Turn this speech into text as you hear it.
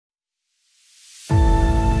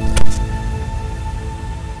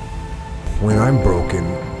when I'm broken,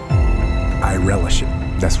 I relish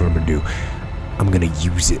it. That's what I'm gonna do. I'm gonna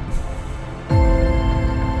use it.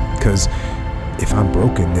 Because if I'm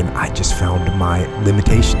broken, then I just found my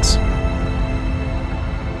limitations.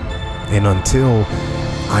 And until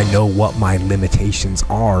I know what my limitations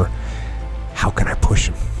are, how can I push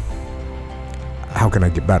them? How can I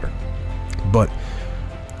get better? But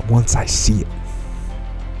once I see it,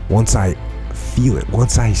 once I feel it,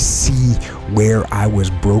 once I see where I was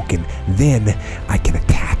broken, then I can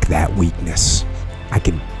attack that weakness. I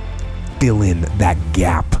can fill in that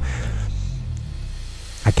gap.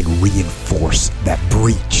 I can reinforce that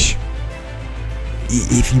breach.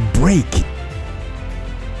 If you break,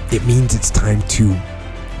 it means it's time to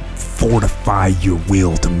fortify your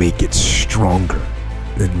will to make it stronger.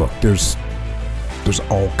 And look, there's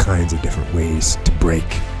all kinds of different ways to break.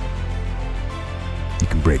 You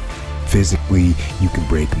can break physically, you can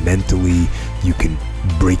break mentally, you can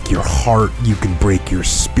break your heart, you can break your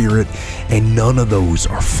spirit, and none of those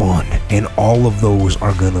are fun, and all of those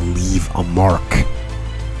are gonna leave a mark.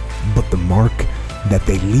 But the mark that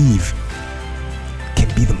they leave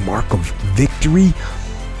can be the mark of victory,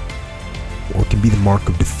 or it can be the mark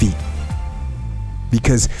of defeat.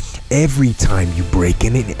 Because every time you break,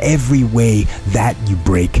 and in every way that you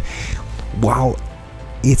break, while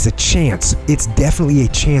it's a chance, it's definitely a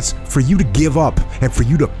chance for you to give up and for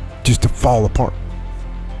you to just to fall apart.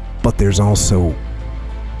 But there's also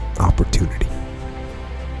opportunity.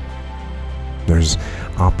 There's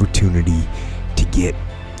opportunity to get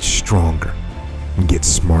stronger and get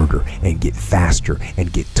smarter and get faster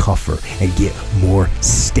and get tougher and get more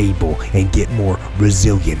stable and get more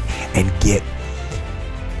resilient and get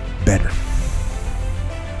better.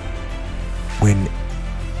 When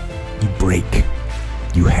you break,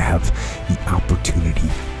 you have the opportunity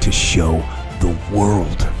to show the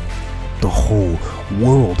world, the whole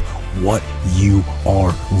world, what you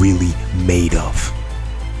are really made of.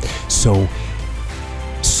 So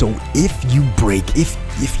if you break, if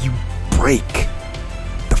you break,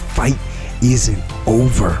 the fight isn't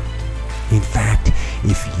over. In fact,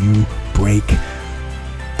 if you break,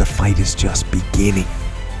 the fight is just beginning.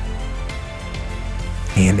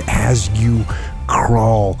 And as you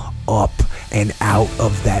crawl up and out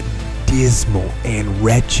of that dismal and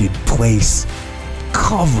wretched place,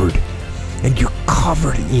 covered, and you're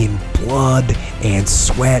covered in blood and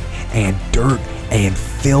sweat and dirt and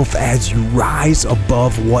filth as you rise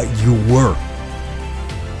above what you were.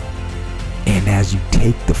 And as you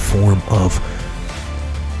take the form of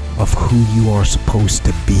who you are supposed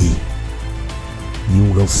to be,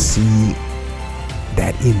 you will see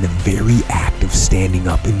that in the very act of standing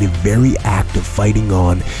up, in the very act of fighting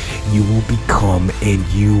on, you will become and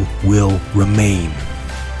you will remain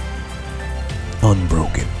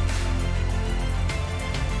unbroken.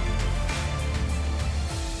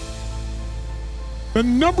 The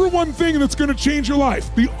number one thing that's going to change your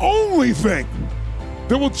life, the only thing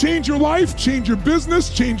that will change your life, change your business,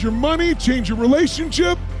 change your money, change your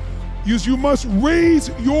relationship, is you must raise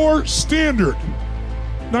your standard.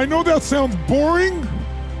 Now, I know that sounds boring,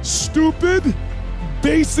 stupid,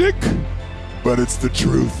 basic, but it's the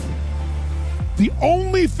truth. The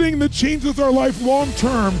only thing that changes our life long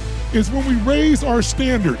term is when we raise our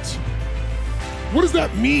standards. What does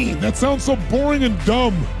that mean? That sounds so boring and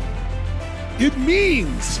dumb. It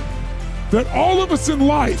means that all of us in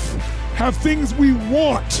life have things we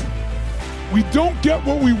want. We don't get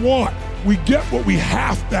what we want. We get what we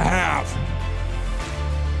have to have.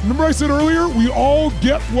 Remember I said earlier, we all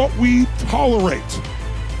get what we tolerate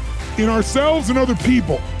in ourselves and other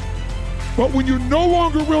people. But when you're no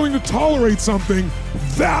longer willing to tolerate something,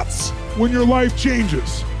 that's when your life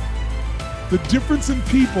changes. The difference in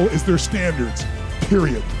people is their standards,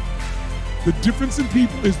 period. The difference in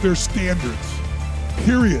people is their standards,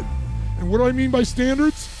 period. And what do I mean by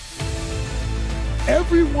standards?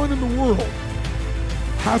 Everyone in the world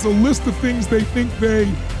has a list of things they think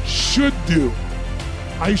they should do.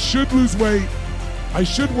 I should lose weight. I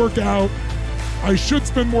should work out. I should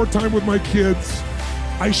spend more time with my kids.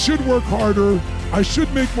 I should work harder. I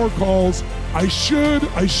should make more calls. I should.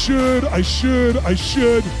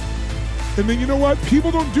 And then you know what?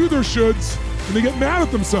 People don't do their shoulds and they get mad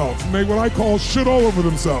at themselves and they what I call should all over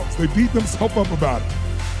themselves. They beat themselves up about it.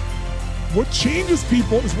 What changes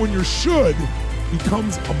people is when your should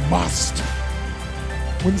becomes a must.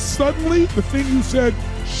 When suddenly the thing you said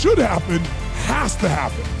should happen has to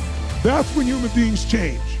happen. That's when human beings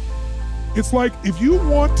change. It's like if you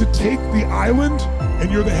want to take the island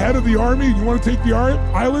and you're the head of the army and you want to take the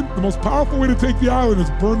island, the most powerful way to take the island is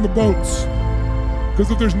burn the boats.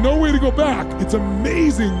 Because if there's no way to go back, it's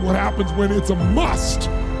amazing what happens when it's a must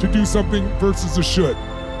to do something versus a should.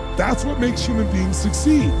 That's what makes human beings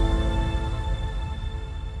succeed.